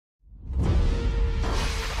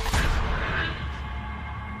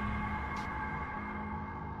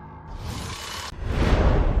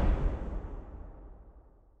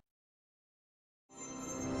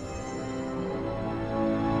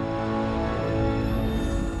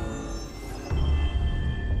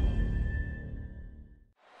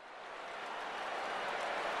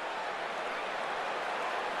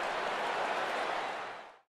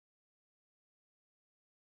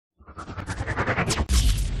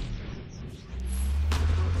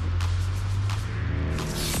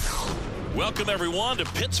Welcome, everyone, to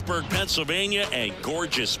Pittsburgh, Pennsylvania and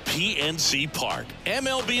gorgeous PNC Park.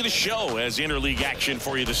 MLB The Show has interleague action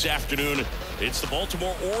for you this afternoon. It's the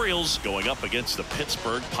Baltimore Orioles going up against the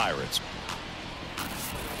Pittsburgh Pirates.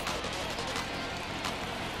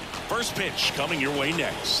 First pitch coming your way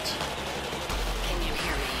next. Can you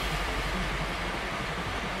hear me?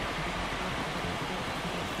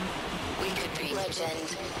 We could be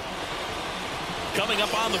legend. Coming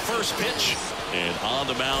up on the first pitch. And on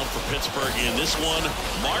the mound for Pittsburgh in this one,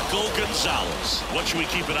 Marco Gonzalez. What should we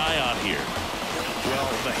keep an eye on here? Well,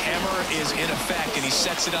 the hammer is in effect, and he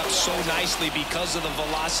sets it up so nicely because of the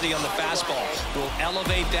velocity on the fastball. Will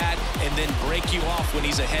elevate that and then break you off when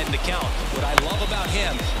he's ahead in the count. What I love about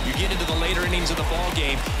him, you get into the later innings of the ball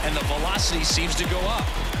game, and the velocity seems to go up.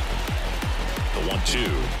 The 1-2.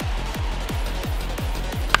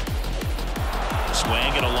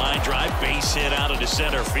 Swing and a line drive, base hit out into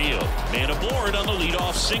center field. Man aboard on the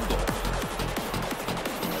leadoff single.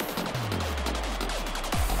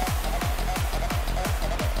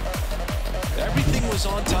 Everything was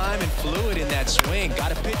on time and fluid in that swing.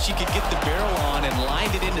 Got a pitch he could get the barrel on and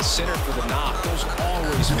lined it into center for the knock. Those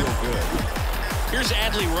always feel good. Here's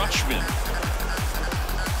Adley Rutschman.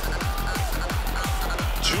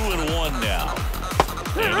 2-1 now.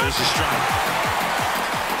 And there's a strike.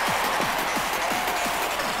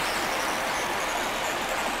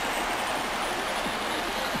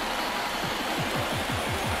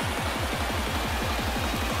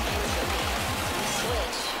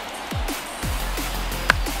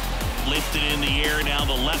 Lifted in the air down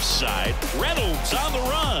the left side. Reynolds on the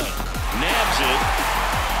run. Nabs it.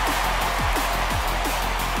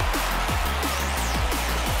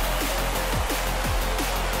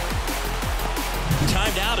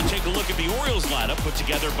 Time now to take a look at the Orioles lineup put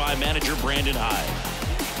together by manager Brandon Hyde.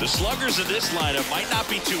 The sluggers in this lineup might not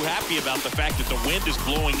be too happy about the fact that the wind is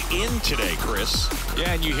blowing in today, Chris.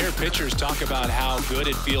 Yeah, and you hear pitchers talk about how good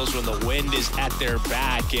it feels when the wind is at their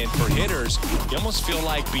back. And for hitters, you almost feel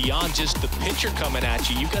like beyond just the pitcher coming at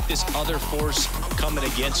you, you've got this other force coming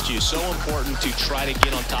against you. So important to try to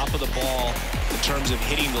get on top of the ball in terms of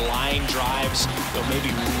hitting line drives, maybe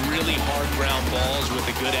really hard ground balls with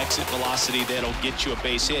a good exit velocity that'll get you a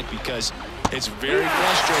base hit, because it's very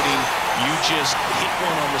frustrating. You just hit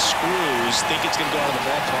one on the screws, think it's going to go out of the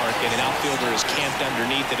ballpark, and an outfielder is camped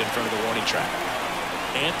underneath it in front of the warning track.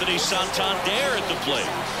 Anthony Santander at the plate.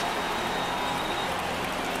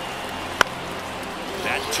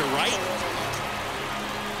 That to right.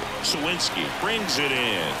 Sawinski brings it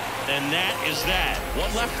in. And that is that.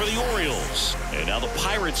 One left for the Orioles. And now the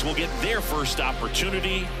Pirates will get their first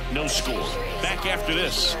opportunity. No score. Back after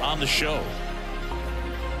this on the show.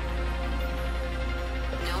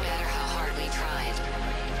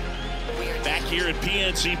 Back here at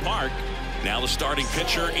PNC Park. Now the starting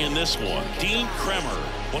pitcher in this one, Dean Kremer.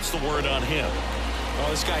 What's the word on him? Well,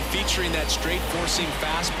 this guy featuring that straight four-seam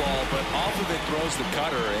fastball, but off of it throws the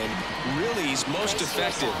cutter, and really he's most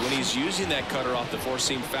effective when he's using that cutter off the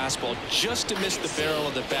four-seam fastball just to miss the barrel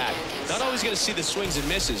of the bat. Not always going to see the swings and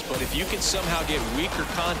misses, but if you can somehow get weaker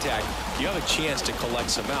contact, you have a chance to collect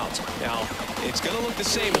some outs. Now, it's going to look the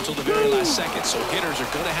same until the very last second, so hitters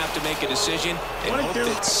are going to have to make a decision and hope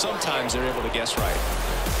that sometimes they're able to guess right.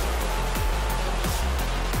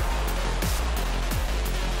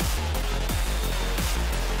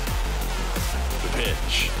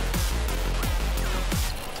 Pitch.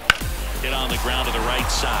 Hit on the ground to the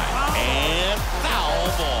right side. And foul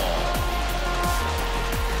ball.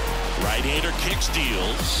 Right-hander kicks,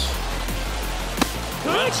 deals.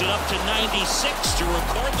 Runs it up to 96 to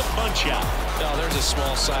record the punch out. No, there's a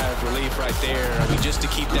small sigh of relief right there. I mean, just to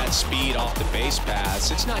keep that speed off the base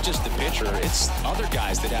paths. It's not just the pitcher, it's other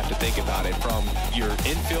guys that have to think about it. From your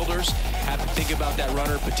infielders, have to think about that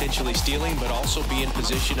runner potentially stealing, but also be in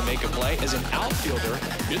position to make a play. As an outfielder,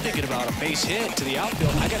 you're thinking about a base hit to the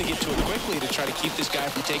outfield. I got to get to it quickly to try to keep this guy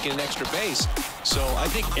from taking an extra base. So I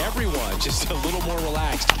think everyone just a little more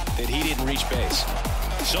relaxed that he didn't reach base.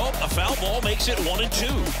 So a foul ball makes it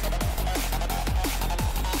 1-2.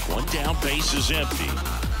 One down, base is empty.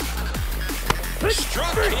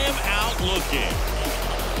 Struck him out looking.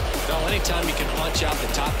 Well, anytime you can punch out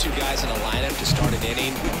the top two guys in a lineup to start an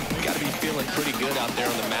inning, you got to be feeling pretty good out there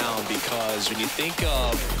on the mound, because when you think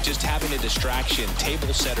of just having a distraction,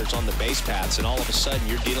 table setters on the base paths, and all of a sudden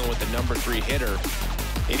you're dealing with the #3 hitter,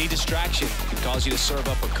 any distraction can cause you to serve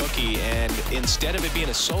up a cookie, and instead of it being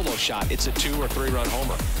a solo shot, it's a 2- or 3-run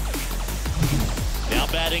homer. Now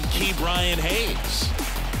batting Key Brian Hayes.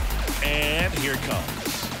 And here it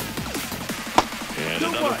comes. And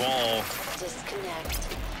another ball. Disconnect.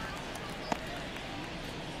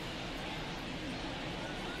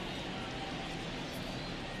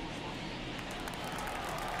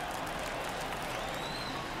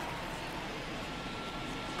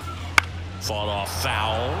 fought off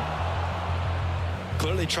foul.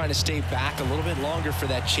 Clearly trying to stay back a little bit longer for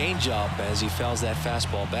that changeup as he fouls that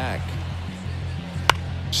fastball back.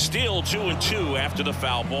 Still 2-2 after the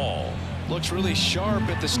foul ball. Looks really sharp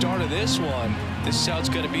at the start of this one. This is how it's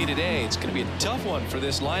going to be today. It's going to be a tough one for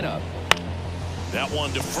this lineup. That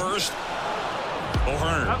one to first.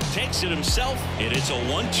 O'Hearn takes it himself, and it's a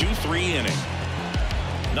 1-2-3 inning.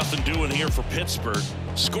 Nothing doing here for Pittsburgh.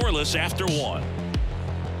 Scoreless after one.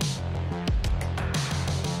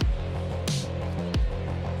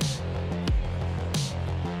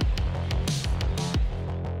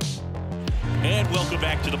 And welcome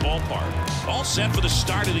back to the ballpark. All set for the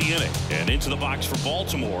start of the inning. And into the box for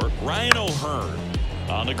Baltimore, Ryan O'Hearn.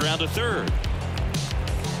 On the ground to third.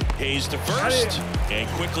 Hayes to first. And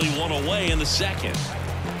quickly one away in the second.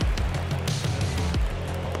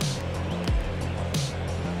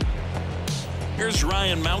 Here's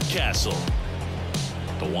Ryan Mountcastle.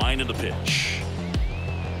 The wind of the pitch.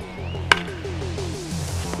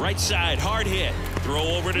 Right side, hard hit. Throw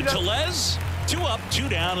over to Tellez. 2 up, 2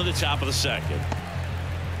 down to the top of the second.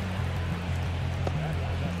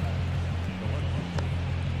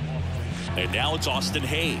 And now it's Austin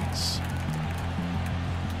Hayes.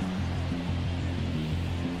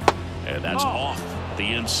 And that's off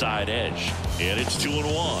the inside edge. And it's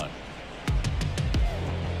 2-1.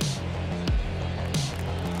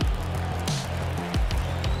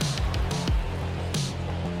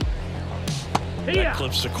 That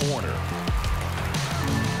clips the corner.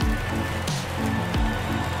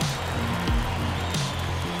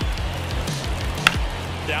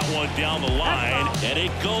 That one down the line, and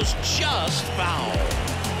it goes just foul.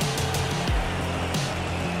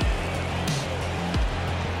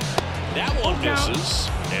 That one misses,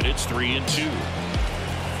 and it's 3-2.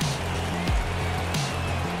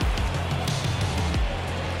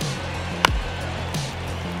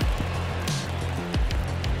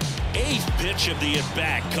 Eighth pitch of the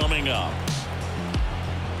at-bat coming up.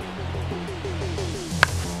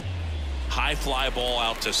 High fly ball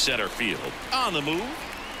out to center field. On the move.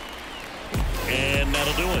 And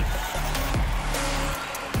that'll do it.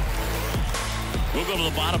 We'll go to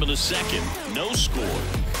the bottom of the second. No score.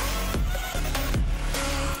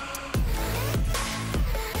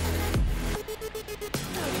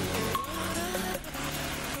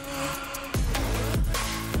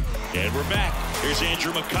 And we're back. Here's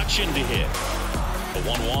Andrew McCutchen to hit. The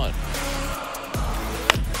 1-1.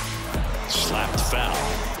 Slapped foul.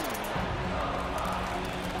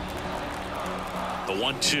 The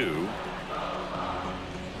 1-2.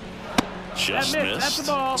 Just missed.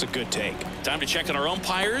 It's a good take. Time to check on our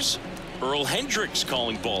umpires. Earl Hendricks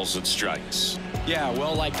calling balls and strikes. Yeah,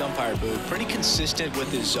 well-liked umpire, Boo. Pretty consistent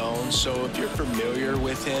with his zone, so if you're familiar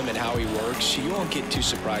with him and how he works, you won't get too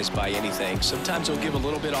surprised by anything. Sometimes he'll give a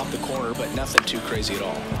little bit off the corner, but nothing too crazy at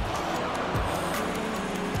all.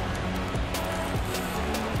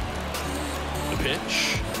 The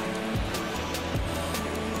pitch.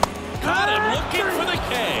 Caught him looking for the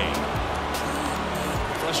K.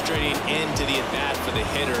 Frustrating end to the at-bat for the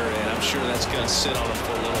hitter, and I'm sure that's going to sit on him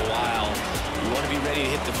for a little while. You want to be ready to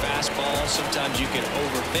hit the fastball. Sometimes you can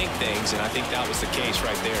overthink things, and I think that was the case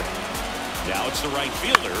right there. Now it's the right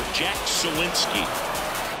fielder, Jack Sawinski.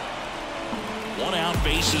 1 out,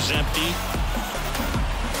 bases empty.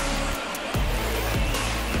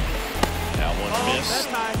 That one missed.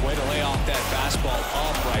 Way to lay off that fastball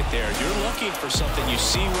up right there. You're looking for something you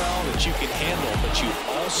see well that you can handle, but you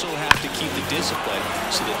also have to keep the discipline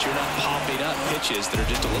so that you're not popping up pitches that are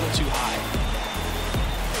just a little too high.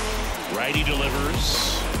 Righty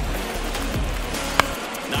delivers.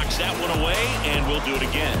 Knocks that one away, and we'll do it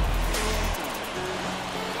again.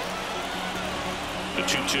 The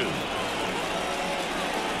 2-2.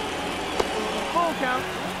 Full count.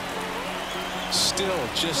 Still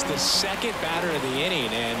just the second batter of the inning,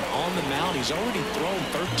 and on the mound he's already thrown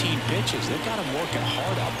 13 pitches. They've got him working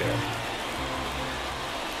hard out there.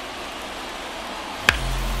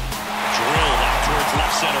 Drilled out towards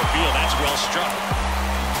left center field. That's well struck.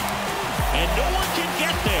 And no one can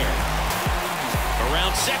get there.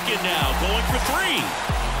 Around second now, going for 3.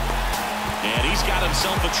 And he's got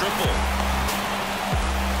himself a triple.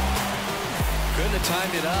 Couldn't have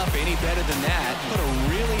timed it up any better than that. Put a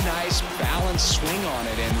really nice balanced swing on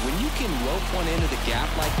it, and when you can rope one into the gap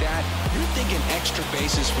like that, you're thinking extra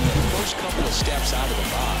bases from the first couple of steps out of the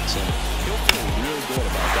box, and he'll feel real good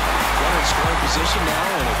about that. Runner in scoring position now,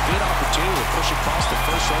 and a good opportunity to push across the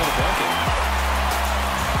first row of the bucket.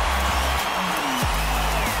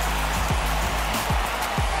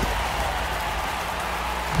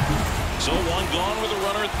 So 1 gone with a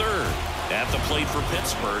runner at third. At the plate for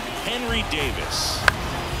Pittsburgh, Henry Davis.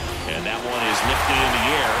 And that one is lifted in the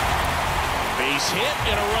air. Base hit,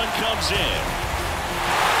 and a run comes in.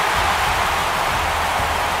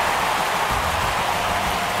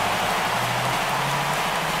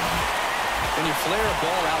 When you flare a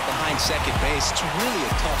ball out behind second base, it's really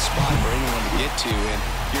a tough spot for anyone to get to, and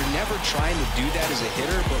you're never trying to do that as a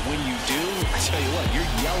hitter, but when you do, I tell you what, you're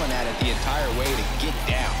yelling at it the entire way to get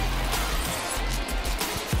down.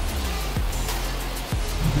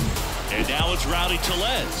 And now it's Rowdy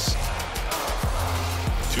Tellez.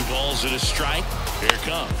 2 balls and a strike. Here it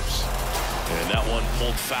comes. And that one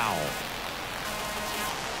pulled foul.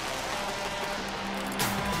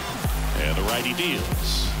 And the righty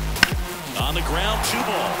deals. On the ground, 2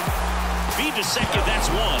 ball. Feed to second, that's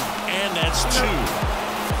 1, and that's 2.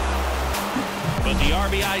 But the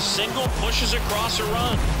RBI single pushes across a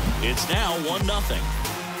run. It's now 1-0.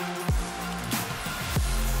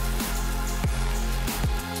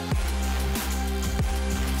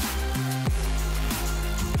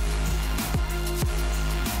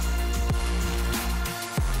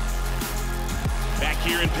 Back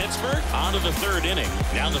here in Pittsburgh, on to the 3rd inning.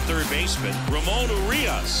 Now the 3rd baseman, Ramon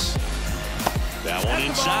Urias. That one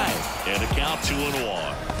inside, and a count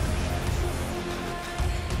 2-1.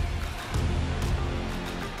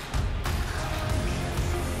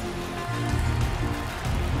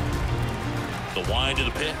 The wind of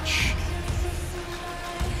the pitch.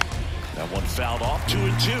 That one fouled off,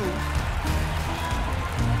 2-2.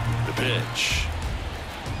 The pitch.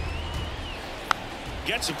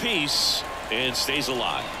 Gets a piece and stays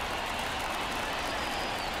alive.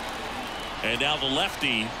 And now the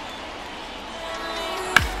lefty.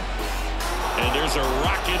 And there's a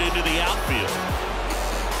rocket into the outfield.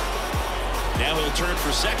 Now he'll turn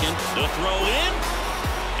for second. The throw in.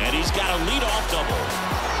 And he's got a leadoff double.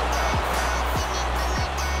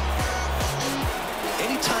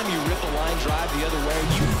 Anytime you rip a line drive the other way,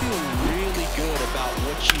 you feel really good about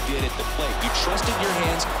what you did at the plate. You trusted your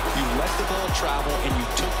hands, you let the ball travel, and you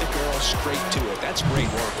took the barrel straight to it. That's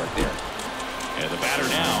great work right there. And the batter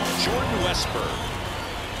now, Jordan Westburg.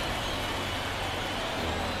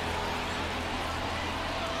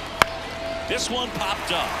 This one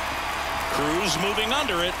popped up. Cruz moving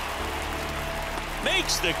under it.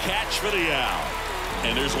 Makes the catch for the out.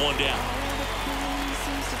 And there's 1 down.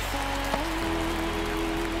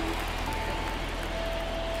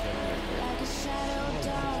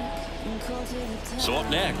 So up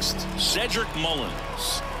next, Cedric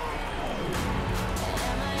Mullins.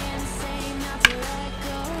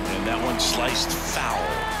 And that one sliced foul.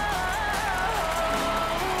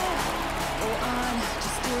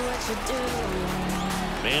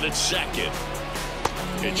 Man at second.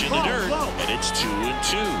 Pitch in the dirt, and it's 2-2.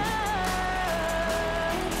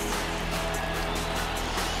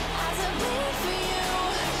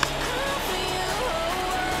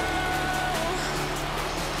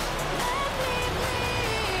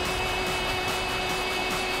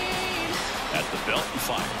 At the belt and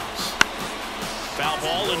fires. Foul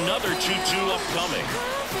ball, another 2-2 upcoming.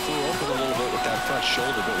 Flew open a little bit with that front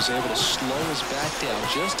shoulder, but was able to slow his back down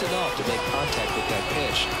just enough to make contact with that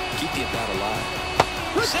pitch. Keep the at-bat alive.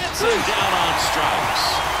 Sets him down on strikes.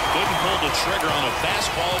 Couldn't pull the trigger on a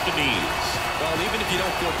fastball at the knees. Well, even if you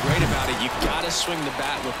don't feel great about it, you've got to swing the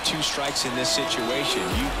bat with 2 strikes in this situation.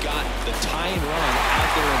 You've got the tying run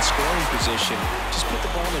out there in scoring position. Just put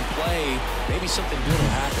the ball in play. Maybe something good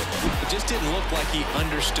will happen. It just didn't look like he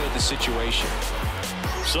understood the situation.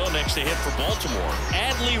 So next to hit for Baltimore,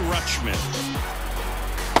 Adley Rutschman.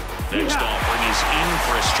 Next offering is in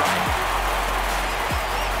for a strike.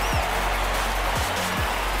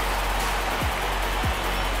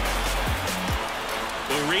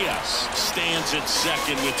 Urias stands at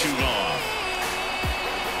second with 2 gone.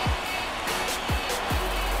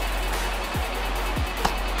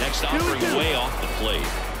 Next offering way off the plate.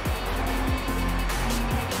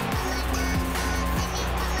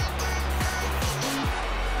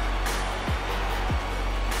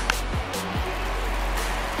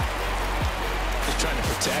 Just trying to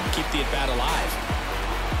protect, keep the at-bat alive.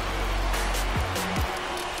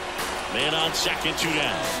 Man on second, 2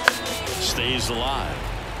 down. Stays alive.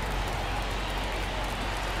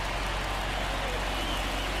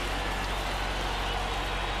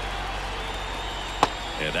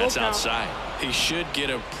 And that's outside. He should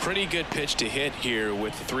get a pretty good pitch to hit here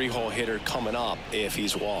with the 3-hole hitter coming up if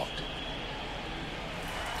he's walked.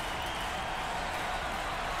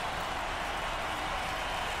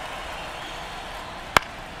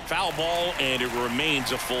 Foul ball, and it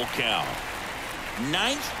remains a full count.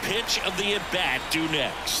 9th pitch of the at-bat due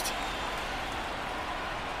next.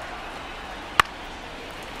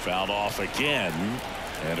 Fouled off again.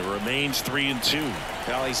 And it remains 3-2.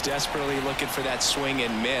 Well, he's desperately looking for that swing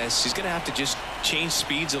and miss. He's going to have to just change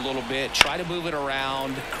speeds a little bit, try to move it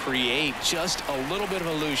around, create just a little bit of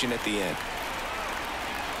illusion at the end.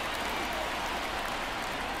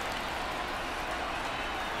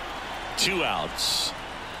 Two outs.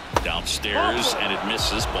 Downstairs, and it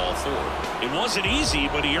misses, ball 4. It wasn't easy,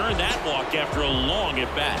 but he earned that walk after a long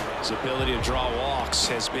at bat. His ability to draw walks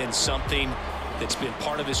has been something that's been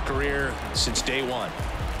part of his career since day one.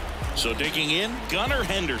 So digging in, Gunnar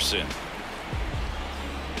Henderson.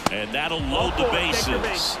 And that'll load the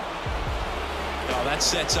bases. Oh, that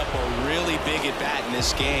sets up a really big at bat in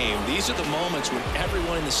this game. These are the moments when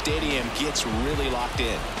everyone in the stadium gets really locked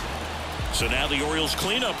in. So now the Orioles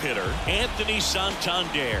cleanup hitter, Anthony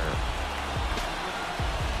Santander.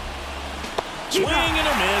 Swing and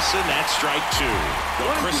a miss, and that's strike 2.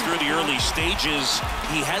 Well, Chris, through the early stages,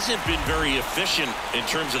 he hasn't been very efficient in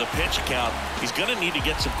terms of the pitch count. He's going to need to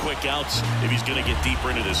get some quick outs if he's going to get deeper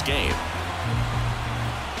into this game.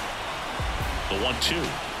 The 1-2.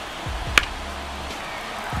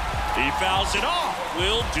 He fouls it off.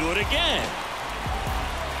 We'll do it again.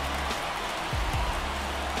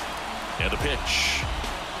 And the pitch.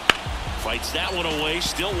 Fights that one away.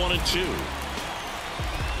 Still 1-2.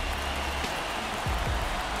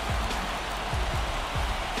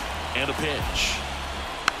 And a pitch.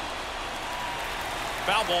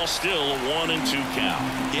 Foul ball, still a 1-2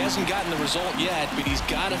 count. He hasn't gotten the result yet, but he's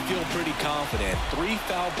got to feel pretty confident. 3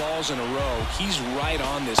 foul balls in a row. He's right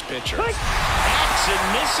on this pitcher. Bats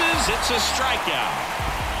and misses. It's a strikeout.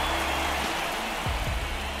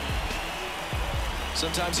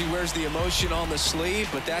 Sometimes he wears the emotion on the sleeve,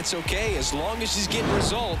 but that's okay as long as he's getting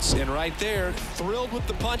results. And right there, thrilled with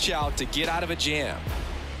the punch out to get out of a jam.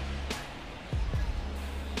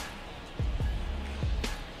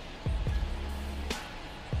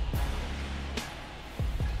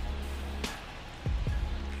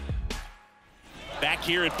 Back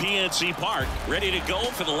here at PNC Park, ready to go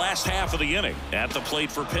for the last half of the inning. At the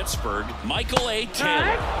plate for Pittsburgh, Michael A.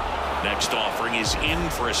 Taylor. Next offering is in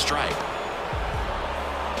for a strike.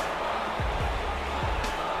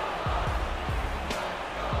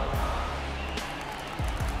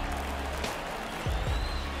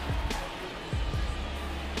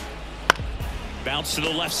 Bounce to the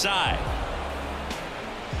left side.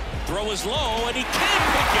 Throw is low, and he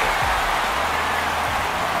can't pick it.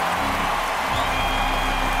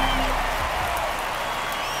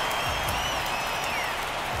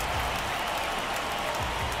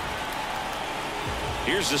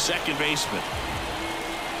 Here's the second baseman.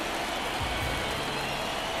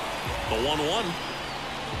 The 1-1.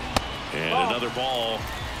 And another ball.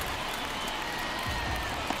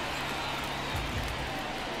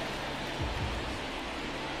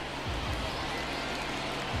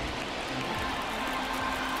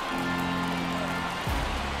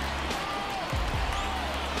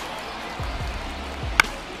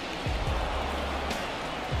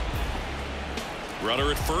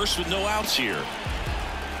 Runner at first with no outs here.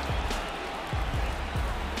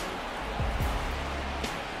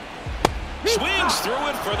 Swings through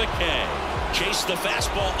it for the K. Chased the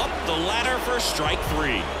fastball up the ladder for strike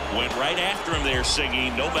 3. Went right after him there,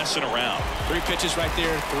 singing, no messing around. 3 pitches right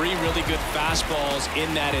there, 3 really good fastballs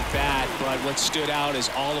in that at bat. But what stood out is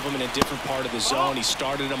all of them in a different part of the zone. He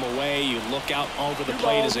started them away. You look out over the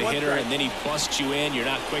plate as a hitter, and then he busts you in. You're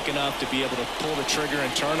not quick enough to be able to pull the trigger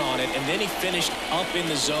and turn on it. And then he finished up in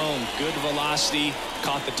the zone. Good velocity.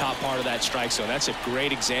 Caught the top part of that strike zone. That's a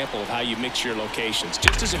great example of how you mix your locations.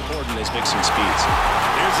 Just as important as mixing speeds.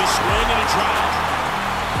 Here's a swing and a drive.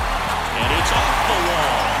 And it's off the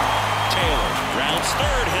wall. Taylor rounds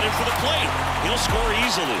third, headed for the plate. He'll score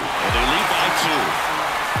easily, and they lead by 2.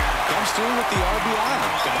 Comes through with the RBI.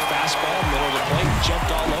 Got a fastball, middle of the plate, jumped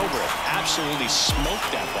all over it. Absolutely smoked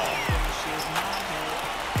that ball.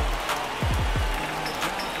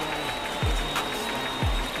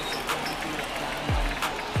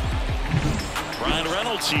 Brian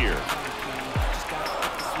Reynolds here.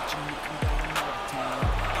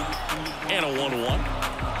 And a 1-1.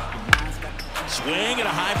 Swing and a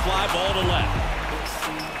high fly ball to left.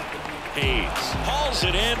 Hayes hauls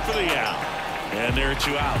it in for the out. And there are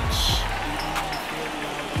 2 outs.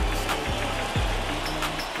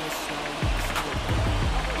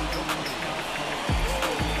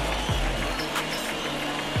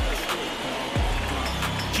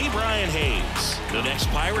 Brian Hayes, the next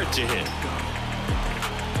Pirate to hit.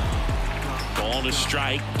 Ball to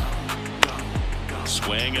strike.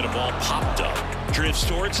 Swing and a ball popped up. Drifts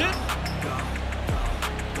towards it.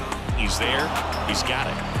 He's there. He's got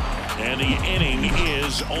it. And the inning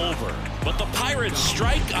is over. But the Pirates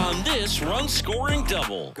strike on this run-scoring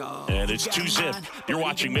double. And it's 2-zip. You're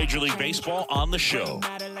watching Major League Baseball on the show.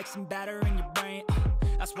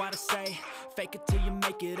 That's why I say, fake it till you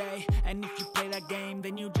make it A. And if you play that game,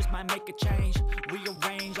 then you just might make a change.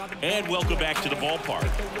 Rearrange all the. And welcome back to the ballpark.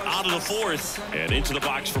 Out of the fourth and into the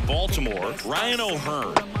box for Baltimore, Ryan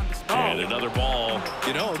O'Hearn. And another ball.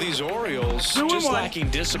 You know, these Orioles just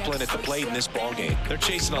lacking discipline at the plate in this ballgame. They're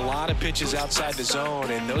chasing a lot of pitches outside the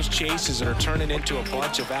zone, and those chases are turning into a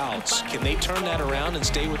bunch of outs. Can they turn that around and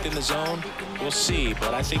stay within the zone? We'll see,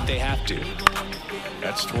 but I think they have to.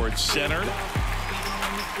 That's towards center.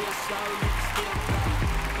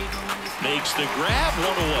 Makes the grab,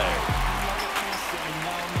 one away.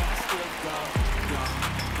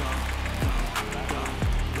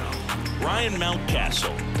 Ryan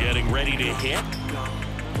Mountcastle getting ready to hit.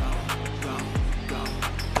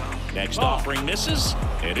 Next offering misses,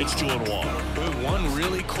 and it's 2-1. One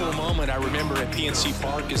really cool moment I remember at PNC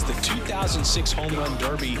Park is the 2006 Home Run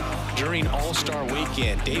Derby during All-Star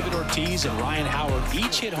Weekend. David Ortiz and Ryan Howard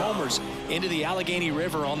each hit homers into the Allegheny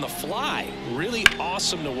River on the fly. Really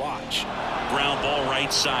awesome to watch. Ground ball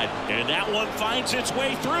right side, and that one finds its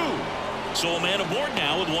way through. So a man aboard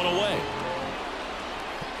now with one away.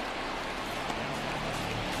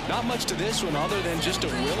 Not much to this one other than just a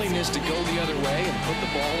willingness to go the other way and put the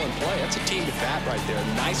ball in play. That's a team at bat right there.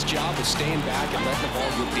 Nice job of staying back and letting the ball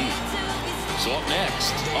go deep. So up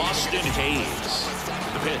next, Austin Hayes.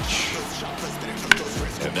 The pitch.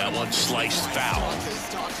 And that one sliced foul.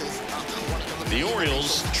 The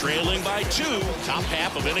Orioles trailing by 2, top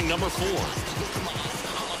half of inning number 4.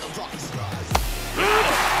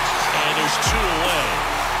 And there's 2 away.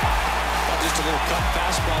 Just a little cut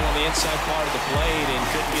fastball on the inside part of the plate and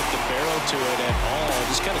couldn't get the barrel to it at all.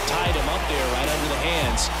 Just kind of tied him up there right under the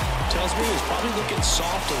hands. Tells me he was probably looking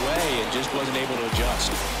soft away and just wasn't able to adjust.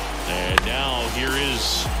 And now here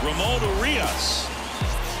is Ramon Urias.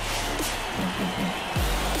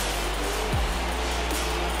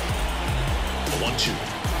 The 1-2.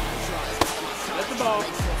 That's the ball.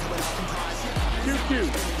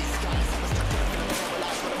 2-2.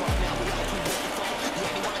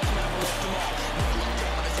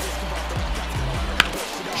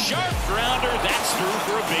 Sharp grounder, that's through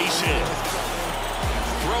for a base hit.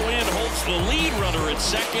 Throw in holds the lead runner at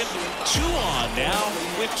second. 2 on now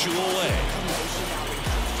with 2 away.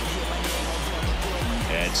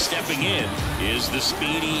 And stepping in is the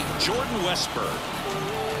speedy Jordan Westburg.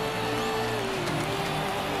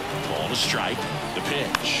 Ball to strike, the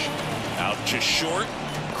pitch. Out to short,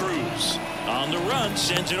 Cruz. On the run,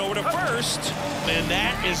 sends it over to first. And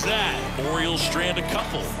that is that. Orioles strand a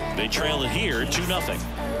couple. They trail it here 2-0.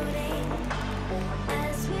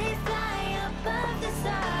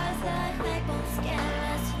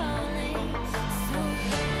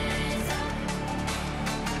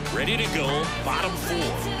 Ready to go, bottom 4.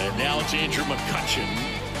 And now it's Andrew McCutchen.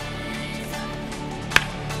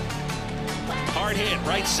 Hard hit,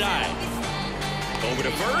 right side. Over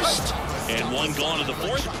to first. And one gone to the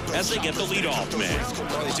 4th as they get the leadoff man.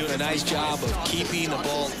 Well, he's doing a nice job of keeping the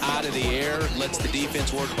ball out of the air. Lets the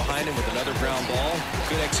defense work behind him with another ground ball.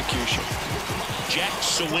 Good execution. Jack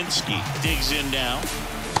Sawinski digs in now.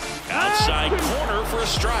 Outside corner for a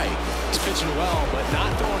strike. He's pitching well, but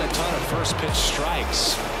not throwing a ton of first pitch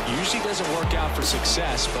strikes. Usually doesn't work out for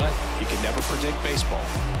success, but you can never predict baseball.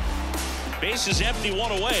 Base is empty,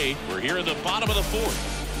 1 away. We're here in the bottom of the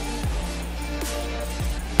 4th.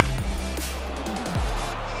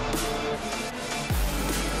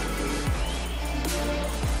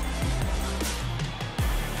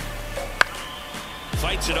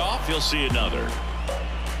 Fights it off, he'll see another.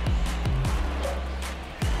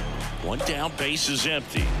 1 down, base is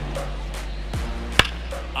empty.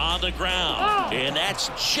 On the ground, and that's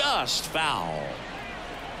just foul.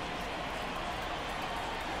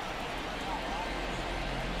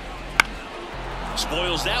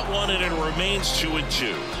 Spoils that one, and it remains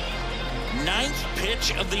 2-2. 9th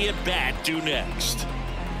pitch of the at-bat due next.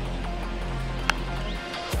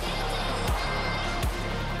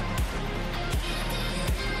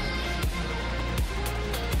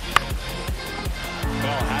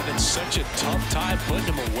 Having such a tough time putting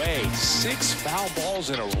him away. 6 foul balls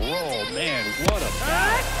in a row. Man, what a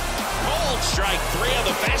bat. Called strike 3 on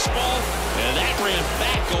the fastball, and that ran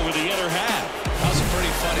back over the other half. That was a pretty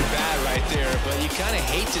funny bat right there, but you kind of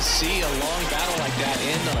hate to see a long battle like that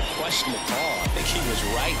end on a questionable call. I think he was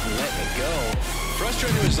right in letting it go.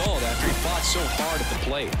 Frustrating result after he fought so hard at the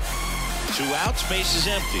plate. 2 outs, base is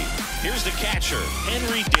empty. Here's the catcher,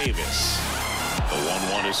 Henry Davis. The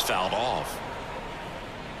 1-1 is fouled off.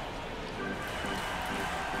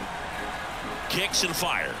 kicks and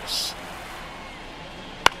fires.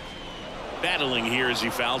 Battling here as he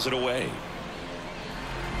fouls it away.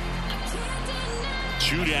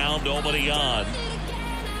 2 down, nobody on.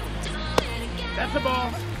 That's the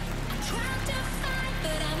ball.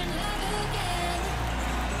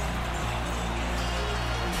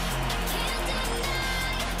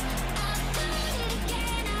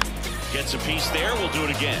 Gets a piece there. We'll do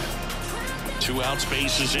it again. 2 out,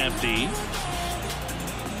 space is empty.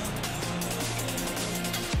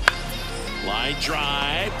 Line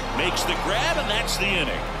drive, makes the grab, and that's the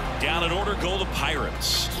inning. Down in order go the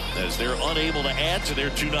Pirates as they're unable to add to their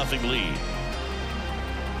 2-0 lead.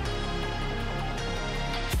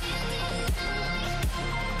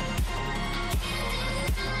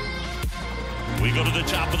 We go to the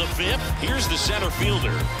top of the 5th. Here's the center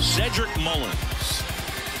fielder, Cedric Mullins.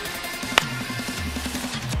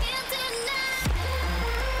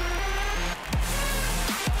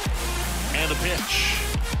 And the pitch.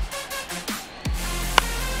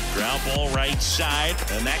 Ground ball right side,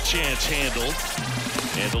 and that chance handled.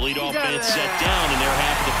 And the leadoff man set down in their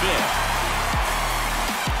half of the 5th.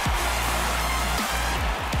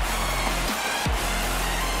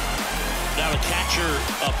 Now the catcher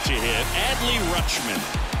up to hit, Adley Rutschman.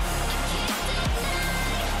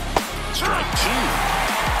 Strike 2.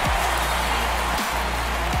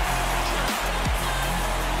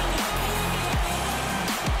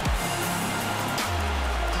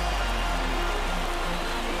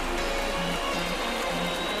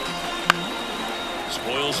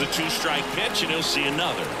 Spoils a 2-strike pitch, and he'll see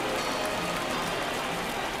another.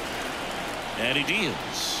 And he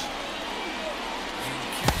deals.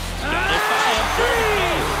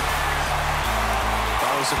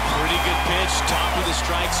 That was a pretty good pitch, top of the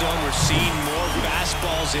strike zone. We're seeing more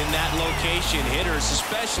fastballs in that location. Hitters,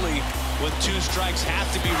 especially with 2 strikes, have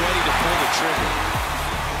to be ready to pull the trigger.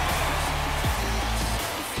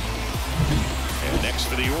 And next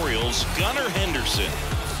for the Orioles, Gunnar Henderson.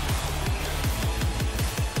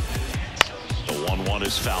 The 1-1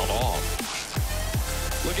 is fouled off.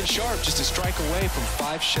 Looking sharp, just a strike away from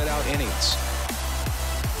 5 shutout innings.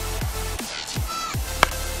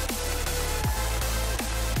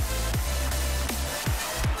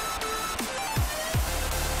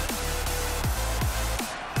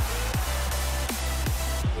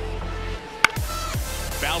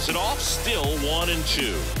 Fouls it off, still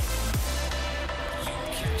 1-2.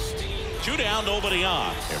 2 down, nobody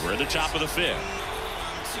on. And we're at the top of the 5th.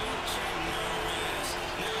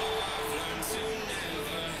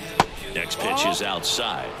 Next pitch is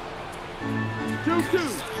outside. 2-2.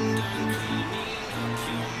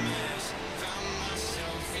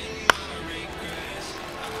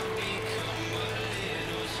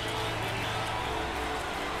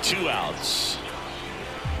 Two outs.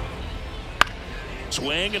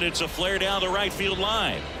 Swing, and it's a flare down the right field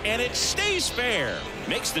line. And it stays fair.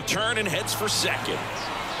 Makes the turn and heads for second.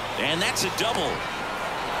 And that's a double.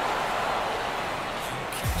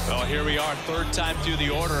 Well, here we are, 3rd time through the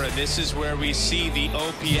order, and this is where we see the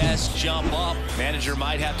OPS jump up. Manager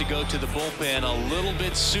might have to go to the bullpen a little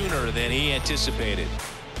bit sooner than he anticipated.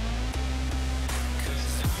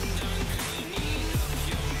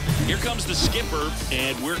 Here comes the skipper,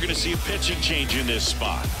 and we're going to see a pitching change in this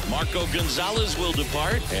spot. Marco Gonzalez will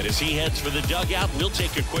depart, and as he heads for the dugout, we'll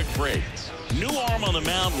take a quick break. New arm on the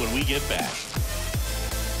mound when we get back.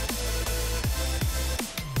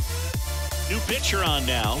 New pitcher on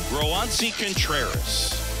now, Roansy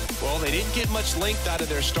Contreras. Well, they didn't get much length out of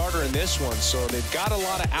their starter in this one, so they've got a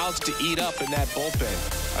lot of outs to eat up in that bullpen.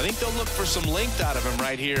 I think they'll look for some length out of him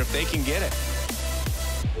right here if they can get it.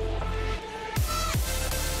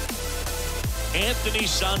 Anthony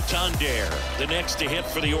Santander, the next to hit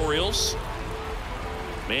for the Orioles.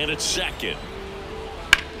 Man at second.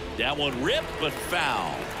 That one ripped, but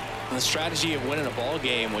foul. The strategy of winning a ball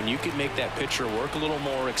game, when you can make that pitcher work a little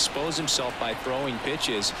more, expose himself by throwing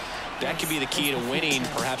pitches, that could be the key to winning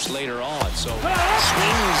perhaps later on. So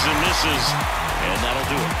swings and misses, and that'll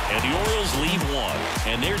do it. And the Orioles lead 1,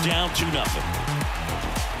 and they're down 2-0.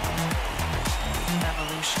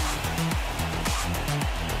 Revolution.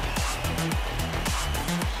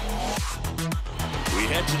 We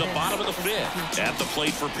head to the bottom of the 5th. At the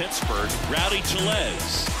plate for Pittsburgh, Rowdy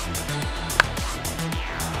Tellez.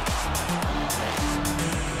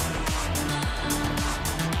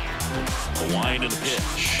 A wind of the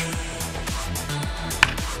pitch.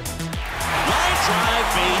 Line drive,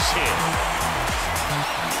 base hit.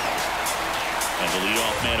 And the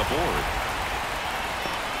leadoff man aboard.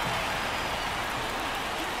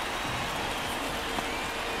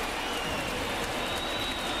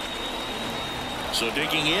 So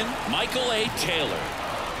digging in, Michael A. Taylor.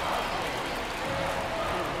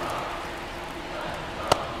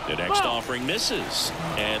 The next offering misses,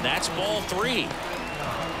 and that's ball 3.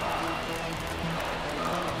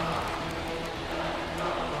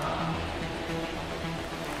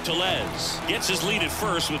 Tellez gets his lead at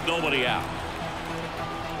first with nobody out.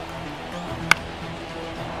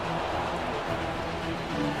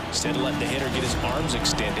 Instead of letting the hitter get his arms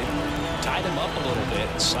extended, tied him up a little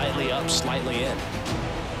bit, slightly up, slightly in.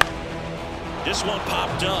 This one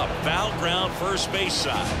popped up, foul ground first base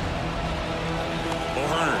side.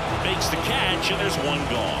 O'Hearn makes the catch, and there's one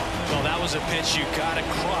gone. Well, that was a pitch you got to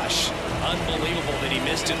crush. Unbelievable that he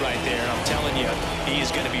missed it right there. And I'm telling you, he is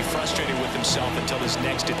going to be frustrated with himself until his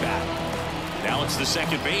next at bat. Now it's the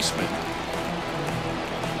second baseman.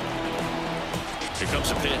 Here comes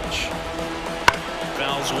a pitch.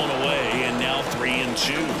 Fouls one away, and now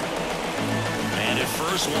 3-2. And at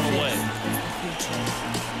first, one away.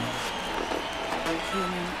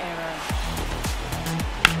 Human error.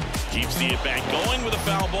 Keeps the at-bat going with a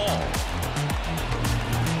foul ball.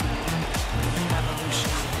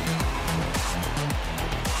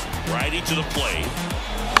 Righty to the plate.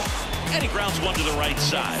 And he grounds one to the right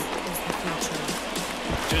side.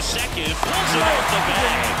 To second, pulls it off the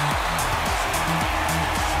bag.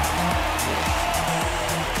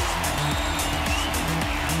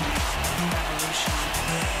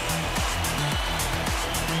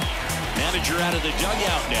 Manager out of the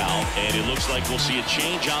dugout now, and it looks like we'll see a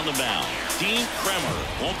change on the mound. Dean Kremer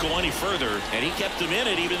won't go any further, and he kept him in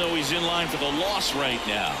it even though he's in line for the loss right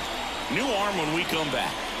now. New arm when we come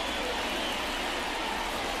back.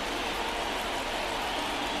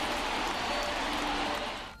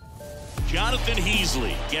 Jonathan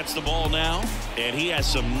Heasley gets the ball now, and he has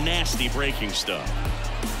some nasty breaking stuff.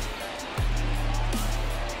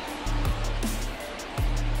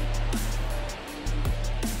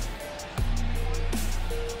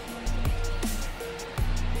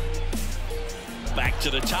 Back to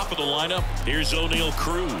the top of the lineup. Here's O'Neal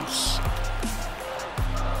Cruz.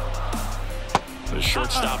 The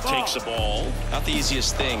shortstop takes the ball. Not the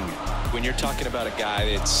easiest thing when you're talking about a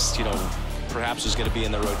guy that's, perhaps is going to be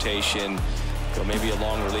in the rotation, maybe a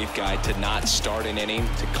long relief guy, to not start an inning,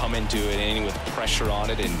 to come into an inning with pressure on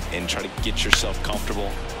it and try to get yourself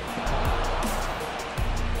comfortable.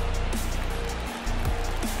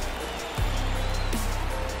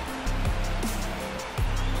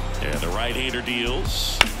 And the right-hander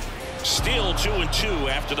deals. Still 2-2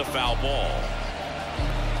 after the foul ball.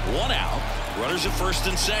 One out. Runners at first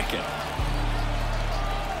and second.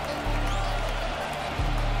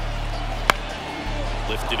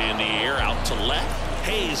 Lifted in the air, out to left.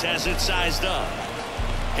 Hayes has it sized up.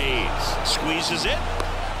 Hayes squeezes it.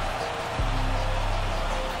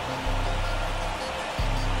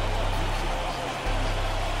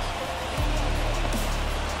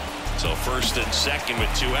 So first and second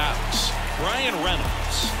with 2 outs. Brian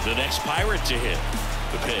Reynolds, the next Pirate to hit.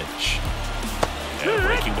 The pitch. And the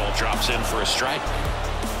breaking ball drops in for a strike.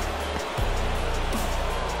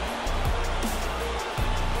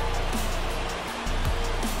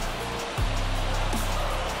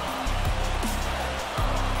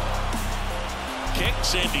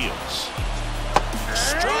 Kicks and deals.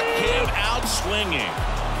 Struck him out swinging.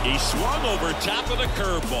 He swung over top of the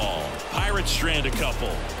curveball. Pirates strand a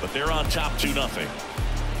couple, but they're on top 2-0.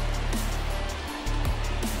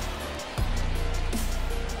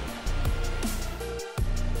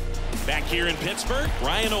 Back here in Pittsburgh,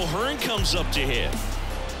 Ryan O'Hearn comes up to hit.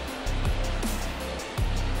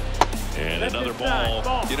 And another ball.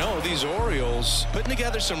 These Orioles putting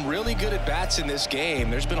together some really good at-bats in this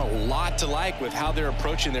game. There's been a lot to like with how they're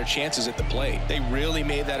approaching their chances at the plate. They really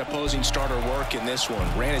made that opposing starter work in this one.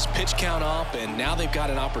 Ran his pitch count up, and now they've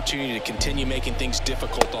got an opportunity to continue making things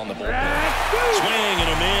difficult on the bullpen. Swing and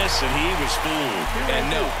a miss, and he was fooled. And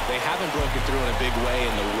no, they haven't broken through in a big way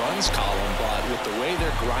in the runs column, but with the way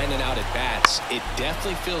they're grinding out at-bats, it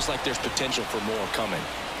definitely feels like there's potential for more coming.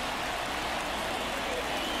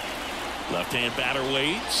 Left-hand batter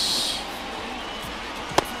waits.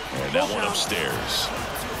 And that one upstairs.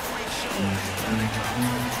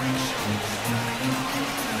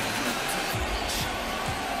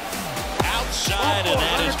 Outside, and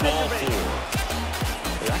that is ball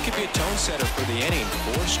 4. That could be a tone setter for the inning.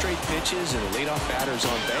 4 straight pitches and the leadoff batter's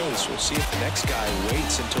on base. We'll see if the next guy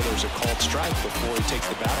waits until there's a called strike before he takes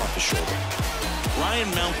the bat off his shoulder. Ryan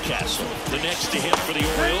Mountcastle, the next to hit for the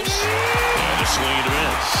Orioles. And a swing and a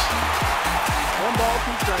miss. 1 ball,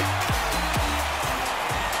 2 strikes.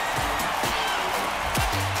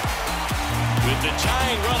 With the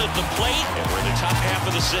tying run at the plate, and we're in the top half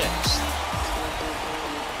of the 6th.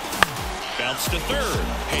 Bounce to third.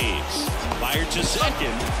 Hayes fired to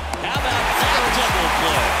second. How about that double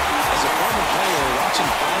play? As a former player,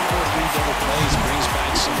 watching 5-4-3 double plays brings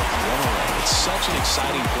back some adrenaline. It's such an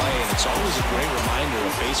exciting play, and it's always a great reminder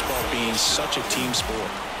of baseball being such a team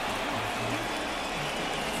sport.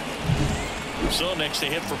 So next to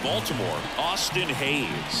hit for Baltimore, Austin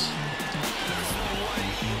Hayes.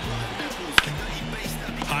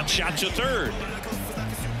 Hot shot to third.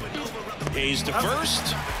 Hayes to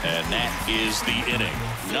first, and that is the inning.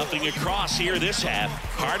 Nothing across here this half.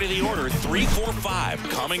 Heart of the order, 3-4-5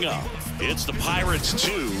 coming up. It's the Pirates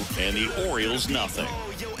 2 and the Orioles nothing.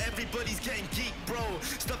 Everybody's getting geek, bro.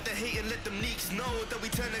 Stop the hate and let them leaks know that we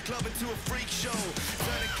turn the club into a freak show.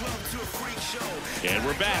 Turn the club to a freak show. And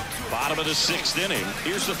we're back. Bottom of the 6th inning.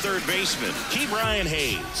 Here's the third baseman, Brian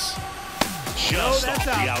Hayes. Just off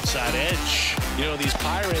the outside edge. You know, these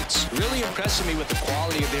Pirates really impressing me with the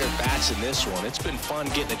quality of their bats in this one. It's been fun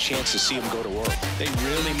getting a chance to see them go to work. They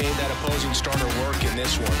really made that opposing starter work in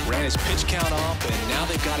this one. Ran his pitch count up, and now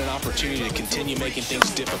they've got an opportunity to continue making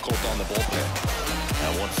things difficult on the bullpen.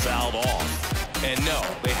 That one fouled off. And no,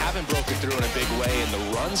 they haven't broken through in a big way in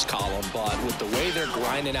the runs column, but with the way they're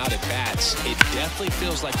grinding out at bats, it definitely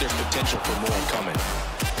feels like there's potential for more coming.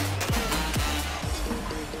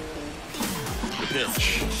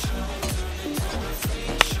 Pitch.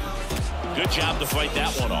 Good job to fight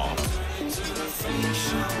that one off.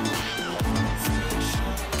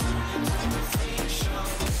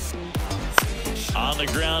 On the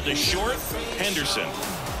ground to short, Henderson.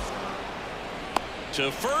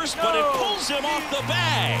 To first, but it pulls him off the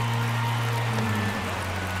bag.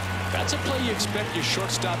 That's a play you expect your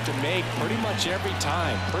shortstop to make pretty much every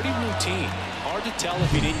time. Pretty routine. Hard to tell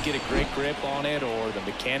if he didn't get a great grip on it or the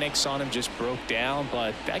mechanics on him just broke down,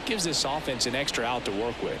 but that gives this offense an extra out to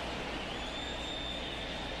work with.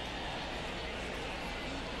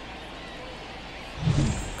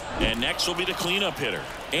 And next will be the cleanup hitter,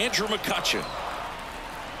 Andrew McCutchen.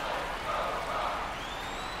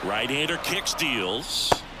 Right-hander kicks,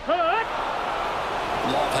 deals. Love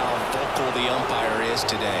how vocal the umpire is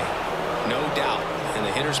today. No doubt in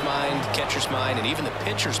the hitter's mind, catcher's mind, and even the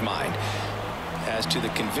pitcher's mind as to the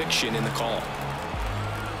conviction in the call.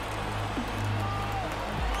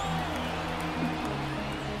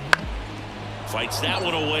 Fights that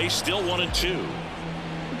one away, still 1-2.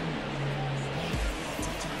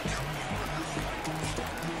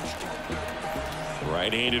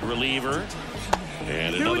 Right-handed reliever.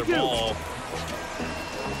 And another ball.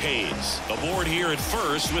 Hayes aboard here at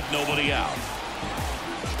first with nobody out.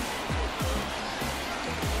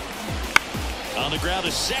 On the ground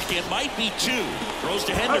to second, might be two. Throws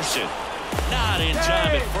to Henderson. Not in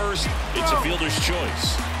time at first. It's a fielder's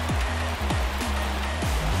choice.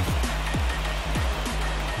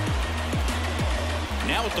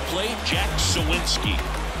 Now at the plate, Jack Sawinski.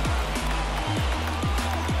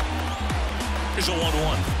 Here's a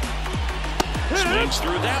 1-1. Swings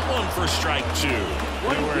through that one for strike two.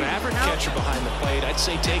 If you were an average catcher behind the plate, I'd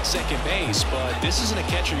say take second base, but this isn't a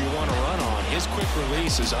catcher you want to run on. His quick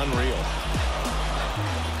release is unreal.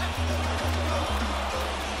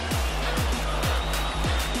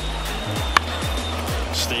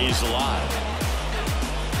 Stays alive.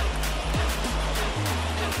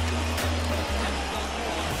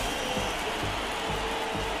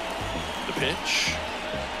 The pitch.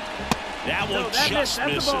 That one just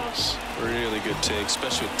misses. Really good take,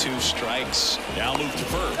 especially with 2 strikes. Now move to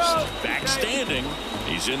first. Back standing.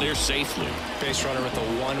 He's in there safely. Base runner with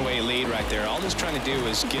a one-way lead right there. All he's trying to do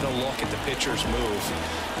is get a look at the pitcher's move.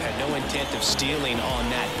 Had no intent of stealing on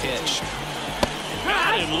that pitch.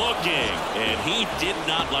 Got him looking, and he did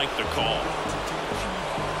not like the call.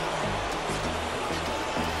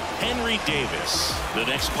 Henry Davis, the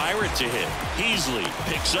next Pirate to hit. Heasley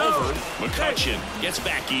picks over. McCutchen gets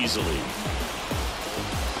back easily.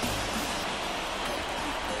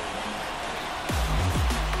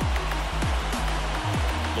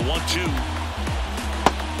 The 1-2.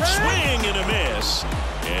 Swing and a miss.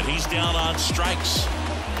 And he's down on strikes.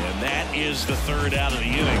 And that is the third out of the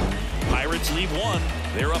inning. Pirates leave one.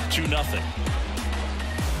 They're up 2-0.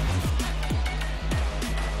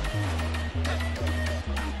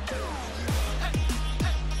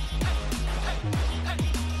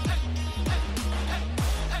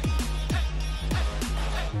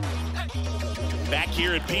 Back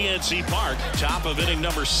here at PNC Park, top of inning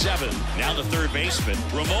number 7. Now the third baseman,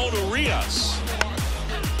 Ramon Urias.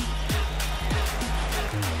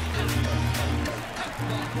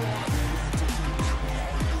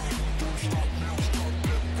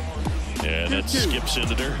 And it skips in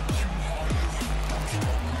the dirt.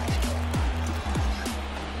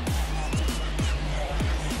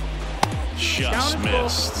 Just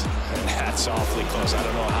missed. That's awfully close. I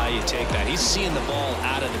don't know how you take that. He's seeing the ball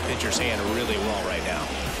out of the pitcher's hand really well right now.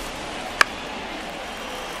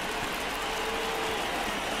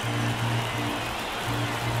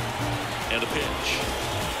 And a pitch.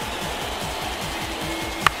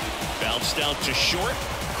 Bounced out to short.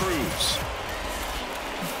 Cruz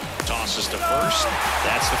tosses to first.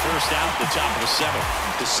 That's the first out, the top of the seventh.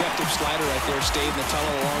 Deceptive slider right there. Stayed in the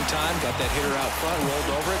tunnel a long time. Got that hitter out front, rolled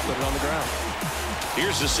over it, put it on the ground.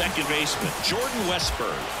 Here's the second baseman, Jordan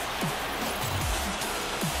Westburg.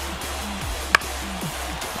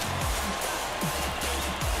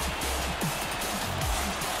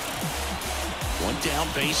 One down,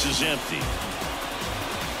 base is empty.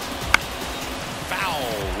 Foul.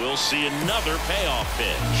 We'll see another payoff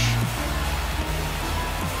pitch.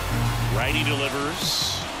 Righty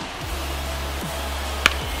delivers.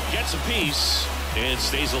 Gets a piece and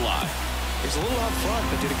stays alive. He's a little out front,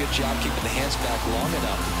 but did a good job keeping the hands back long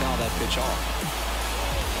enough to foul that pitch off.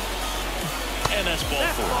 And that's ball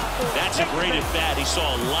four. That's a great at bat. He saw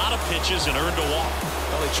a lot of pitches and earned a walk.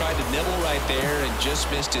 Well, he tried to nibble right there and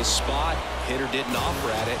just missed his spot. Hitter didn't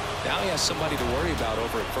offer at it. Now he has somebody to worry about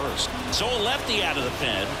over at first. So a lefty out of the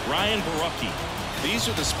pen, Ryan Barucki. These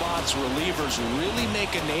are the spots relievers really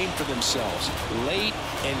make a name for themselves. Late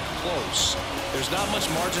and close. There's not much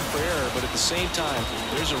margin for error, but at the same time,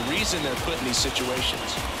 there's a reason they're put in these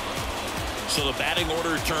situations. So the batting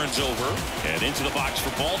order turns over, and into the box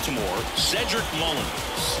for Baltimore, Cedric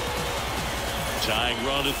Mullins. Tying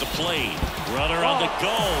run at the plate. Runner on the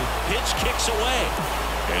go. Pitch kicks away.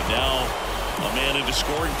 And now a man into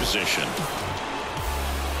scoring position.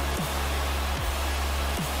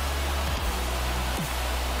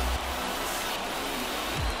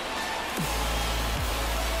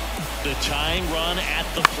 The tying run at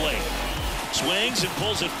the plate. Swings and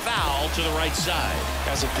pulls it foul to the right side.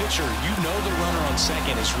 As a pitcher, you know the runner on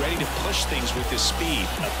second is ready to push things with his speed.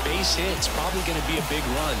 A base hit's probably going to be a big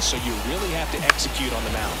run, so you really have to execute on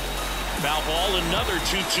the mound. Foul ball, another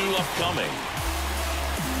 2-2 upcoming.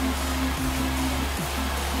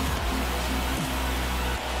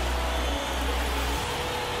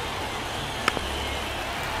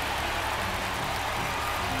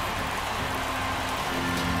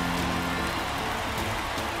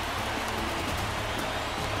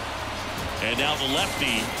 And now the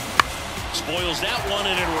lefty spoils that one,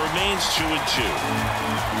 and it remains 2-2.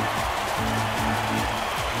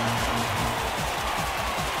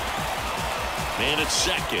 Man at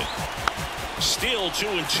second. Still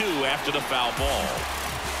 2-2 after the foul ball.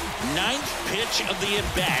 Ninth pitch of the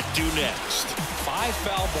at-bat due next. 5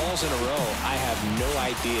 foul balls in a row. I have no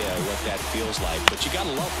idea what that feels like, but you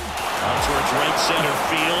gotta love it. Out towards right center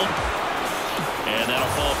field. And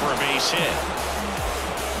that'll fall for a base hit.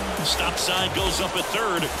 Stop sign goes up at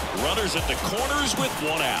third. Runners at the corners with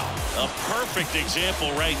one out. A perfect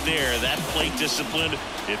example right there. That plate discipline,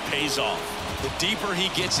 it pays off. The deeper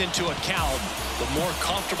he gets into a count, the more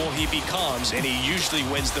comfortable he becomes, and he usually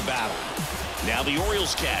wins the battle. Now the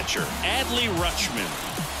Orioles catcher, Adley Rutschman.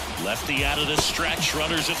 Lefty out of the stretch.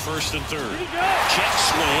 Runners at first and third. Check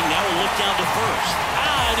swing. Now we'll look down to first.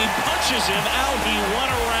 And he punches him out. He won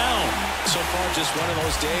around. So far, just one of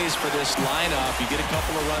those days for this lineup. You get a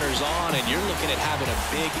couple of runners on, and you're looking at having a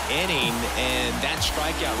big inning, and that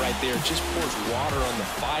strikeout right there just pours water on the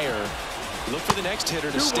fire. Look for the next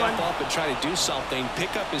hitter to step up and try to do something,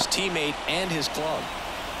 pick up his teammate and his glove.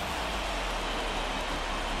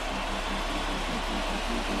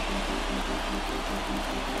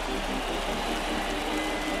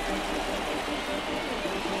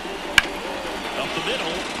 Up the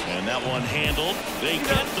middle, and that one handled. They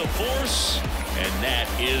get the force, and that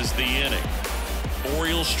is the inning.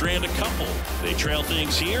 Orioles strand a couple. They trail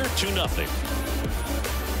things here 2-0.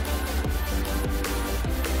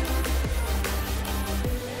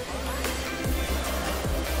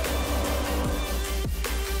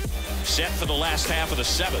 Set for the last half of the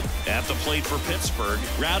seventh. At the plate for Pittsburgh,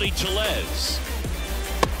 Rowdy Tellez.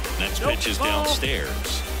 Next pitch is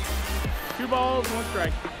downstairs. 2 balls, 1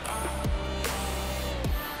 strike.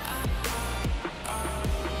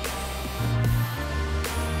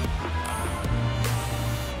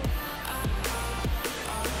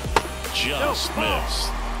 Just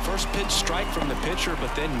missed. First pitch strike from the pitcher,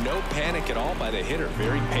 but then no panic at all by the hitter.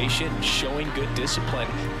 Very patient, showing good discipline.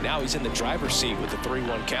 Now he's in the driver's seat with the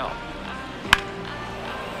 3-1 count.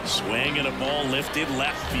 Swing and a ball lifted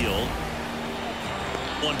left field.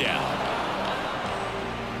 1 down.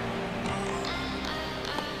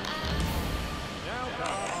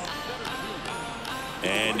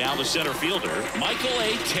 And now the center fielder, Michael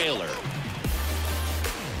A. Taylor.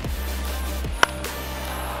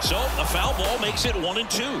 So a foul ball makes it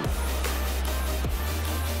 1-2.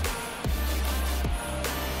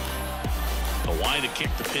 Kawhi to kick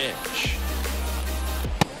the pitch.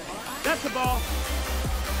 That's the ball.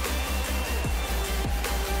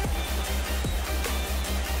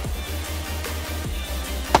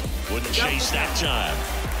 Wouldn't chase that time.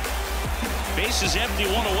 Base is empty,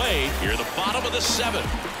 one away. Here, the bottom of the 7th.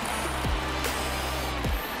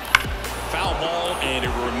 Foul ball, and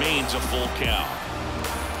it remains a full count.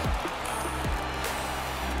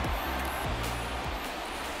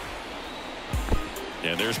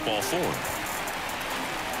 And there's ball 4.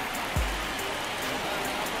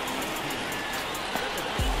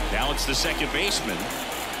 Now it's the second baseman.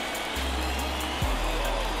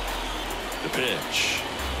 The pitch.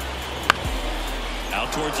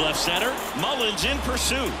 Out towards left center. Mullins in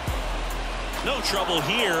pursuit. No trouble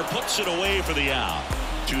here. Puts it away for the out.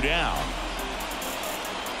 2 down.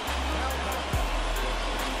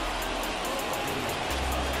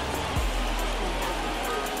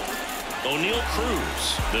 O'Neal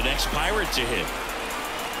Cruz, the next Pirate to hit.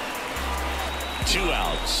 2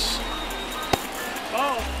 outs.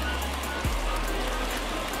 Ball.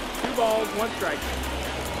 2 balls, 1 strike.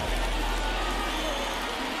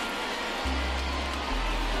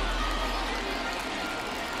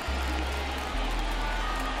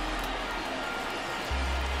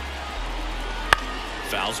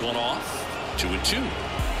 Fouls one off. 2-2.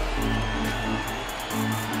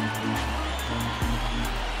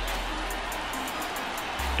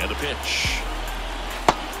 And the pitch.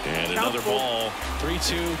 And another ball.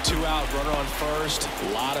 3-2, 2 out, runner on first.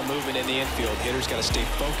 A lot of movement in the infield. Hitters got to stay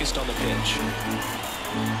focused on the pitch.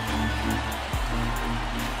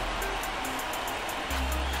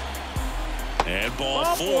 And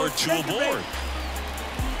ball 4, 2 aboard.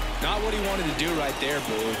 Not what he wanted to do right there,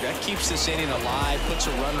 Boo. That keeps this inning alive, puts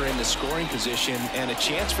a runner in the scoring position, and a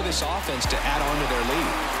chance for this offense to add on to their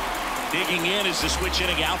lead. Digging in is the switch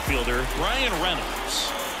inning outfielder, Brian Reynolds.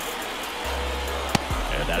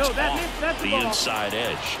 And that's off the inside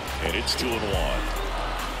edge. And it's 2-1.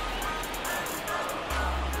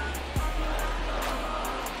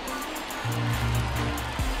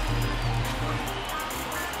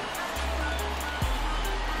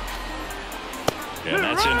 And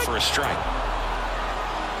that's in for a strike.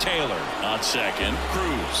 Taylor on second.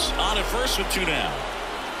 Cruz on at first with 2 down.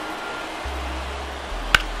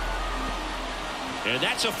 And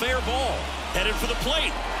that's a fair ball. Headed for the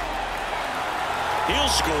plate. He'll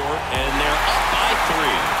score, and they're up by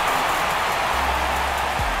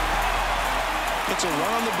 3. Gets a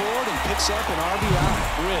run on the board and picks up an RBI.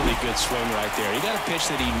 Really good swing right there. He got a pitch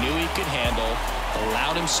that he knew he could handle,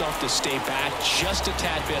 allowed himself to stay back just a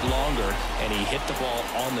tad bit longer, and he hit the ball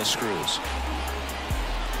on the screws.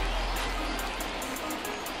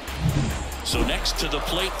 So next to the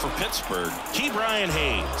plate for Pittsburgh, Ke'Bryan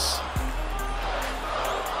Hayes.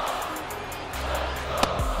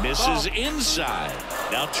 Misses inside.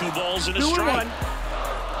 Now 2 balls and a strike. 2-1.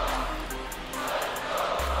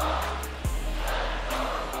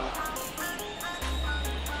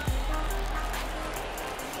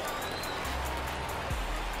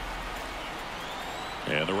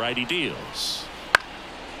 And the righty deals.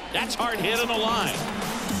 That's hard hit on the line.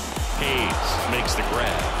 Hayes makes the grab.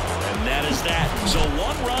 And that is that. So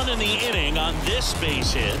 1 run in the inning on this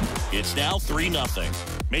base hit. It's now 3-0.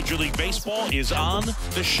 Major League Baseball is on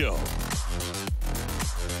the show.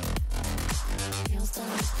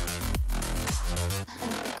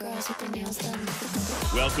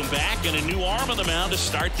 Welcome back, and a new arm on the mound to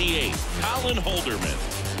start the 8th. Colin Holderman.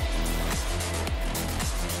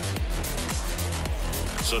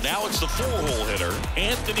 So now it's the 4-hole hitter,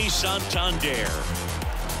 Anthony Santander.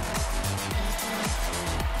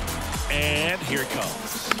 And here it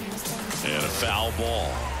comes. And a foul ball.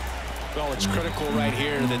 Well, it's critical right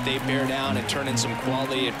here that they bear down and turn in some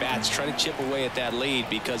quality at bats. Try to chip away at that lead,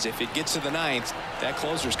 because if it gets to the 9th, that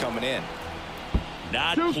closer's coming in.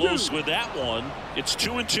 Not close with that one. It's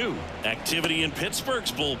 2-2. Activity in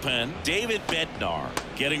Pittsburgh's bullpen. David Bednar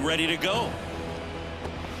getting ready to go.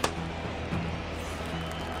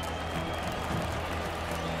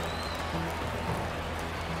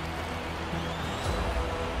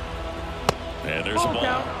 And there's a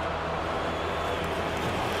ball.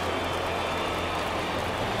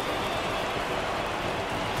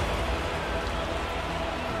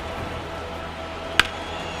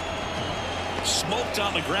 Smoked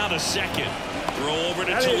on the ground a second. Throw over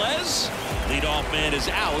to Tellez. Leadoff man is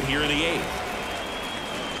out here in the 8th.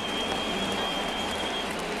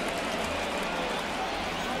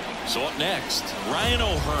 So up next, Ryan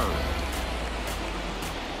O'Hearn.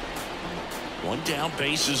 1 down,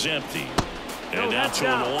 base is empty. And now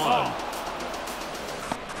 2-1. Oh.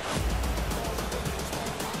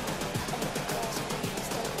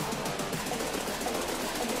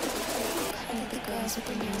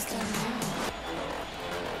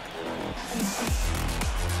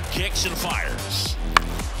 Kicks and fires.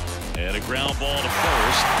 And a ground ball to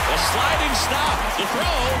first. A sliding stop. The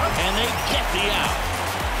throw. And they get the out.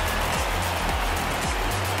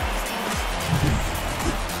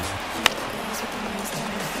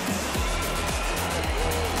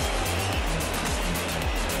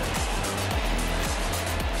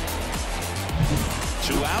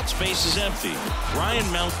 Two outs, base is empty. Ryan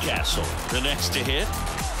Mountcastle, the next to hit.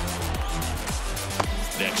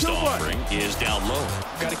 Next offering is down low.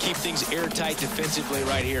 Got to keep things airtight defensively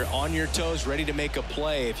right here. On your toes, ready to make a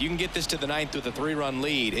play. If you can get this to the ninth with a 3-run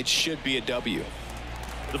lead, it should be a W.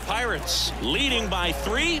 The Pirates leading by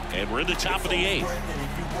 3, and we're in the top of the 8th.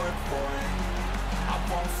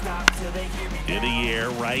 In the air,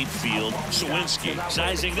 right field, Sawinski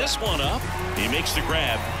sizing this one up. He makes the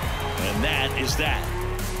grab, and that is that.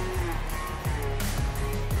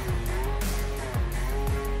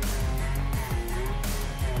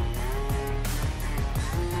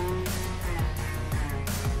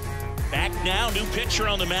 Back now, new pitcher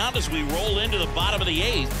on the mound as we roll into the bottom of the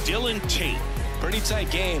 8th, Dylan Tate. Pretty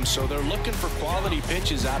tight game, so they're looking for quality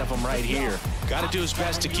pitches out of him right here. Got to do his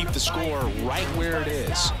best to keep the score right where it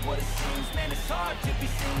is.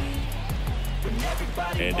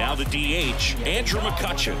 And now the DH, Andrew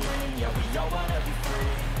McCutchen.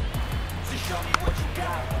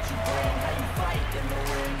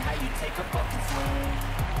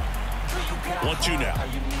 1-2 now.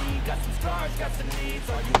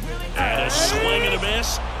 And a swing and a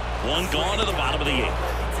miss. One gone to the bottom of the 8th.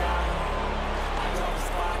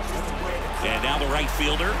 And now the right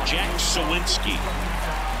fielder, Jack Sawinski.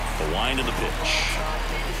 The wind of the pitch.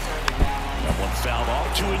 That one fouled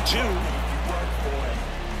off. 2-2.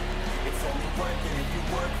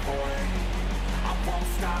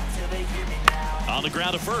 On the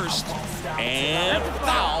ground at first. And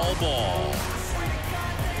foul ball.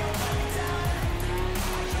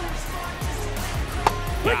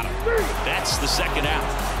 Got him. That's the second out.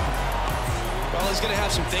 Well, he's going to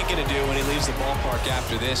have some thinking to do when he leaves the ballpark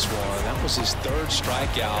after this one. That was his 3rd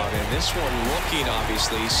strikeout, and this one looking,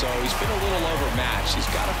 obviously, so he's been a little overmatched. He's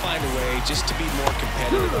got to find a way just to be more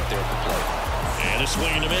competitive up there at the plate. And a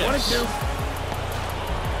swing and a miss.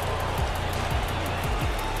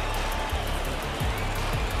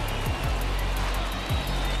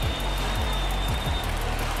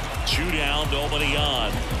 2 down, nobody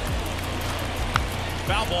on.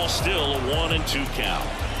 Foul ball still, a 1-2 count.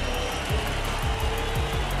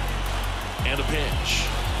 And a pitch.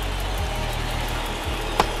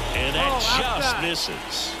 And that just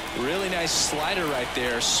misses. Really nice slider right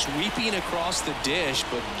there, sweeping across the dish,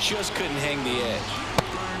 but just couldn't hang the edge.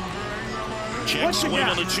 Check swing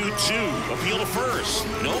on the 2-2. Appeal to first.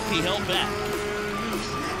 Nope, he held back.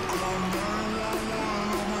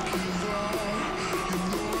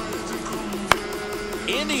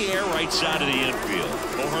 In the air, right side of the infield.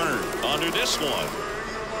 O'Hearn under this one.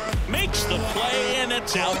 Makes the play, and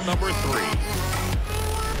it's out number 3.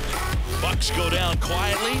 Bucks go down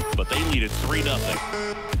quietly, but they lead at 3-0.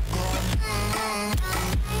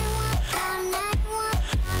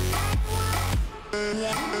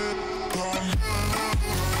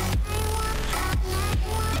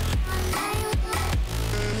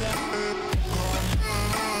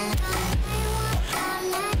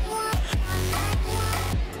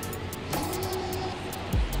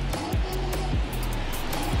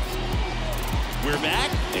 We're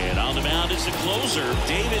back, and on the mound is the closer,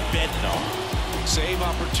 David Bednar. Save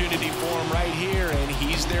opportunity for him right here, and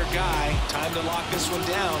he's their guy. Time to lock this one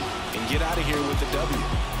down and get out of here with the W.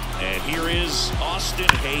 And here is Austin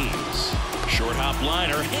Hayes. Short hop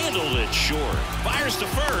liner, handled it short. Fires to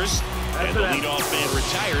first, and the leadoff man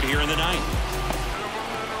retired here in the 9th.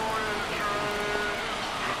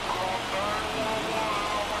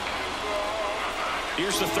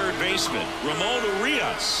 Here's the third baseman, Ramon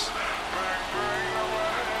Urias.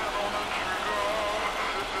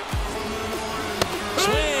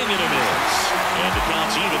 Swing and a miss. And the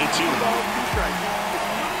count's even at 2.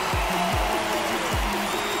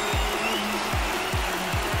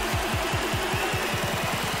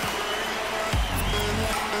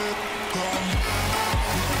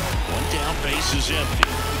 One down, base is empty.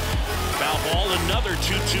 Foul ball, another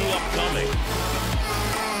 2-2 upcoming.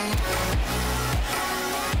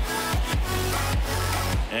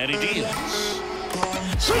 And he deals.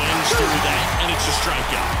 Swings through that, and it's a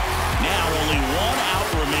strikeout. Now only 1 out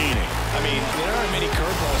remaining. I mean, there aren't many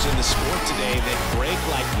curveballs in the sport today that break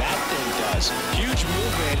like that thing does. Huge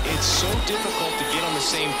movement. It's so difficult to get on the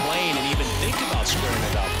same plane and even think about squaring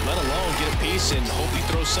it up, let alone get a piece and hope he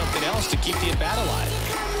throws something else to keep the at-bat alive.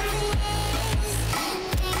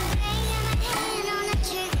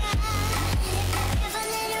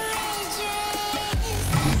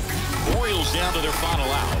 Orioles down to their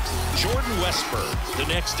final out. Jordan Westburg, the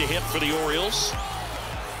next to hit for the Orioles.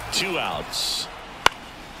 2 outs.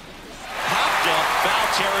 Popped up, foul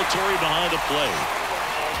territory behind the plate.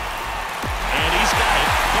 And he's got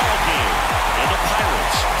it. Ball game. And the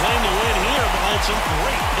Pirates playing to win here behind some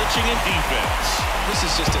great pitching and defense. This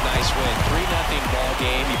is just a nice win. 3-0 ball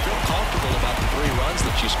game. You feel comfortable about the 3 runs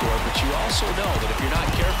that you scored, but you also know that if you're not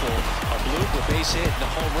careful, a bloop, a base hit, and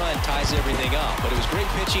a home run ties everything up. But it was great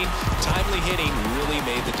pitching. Timely hitting really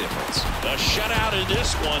made the difference. A shutout in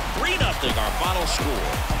this one. 3-0 our final score.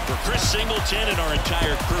 For Chris Singleton and our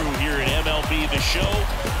entire crew here at MLB The Show,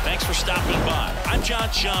 thanks for stopping by. I'm John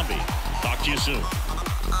Shambi. Talk to you soon.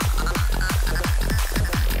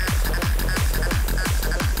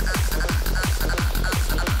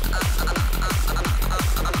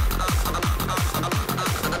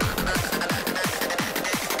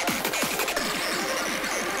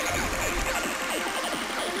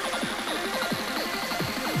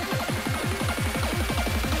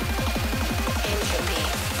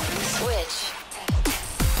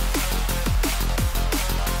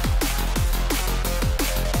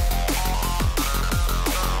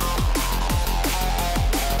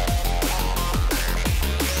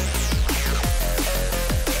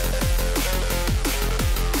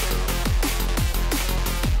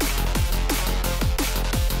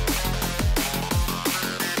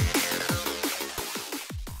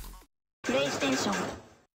 PlayStation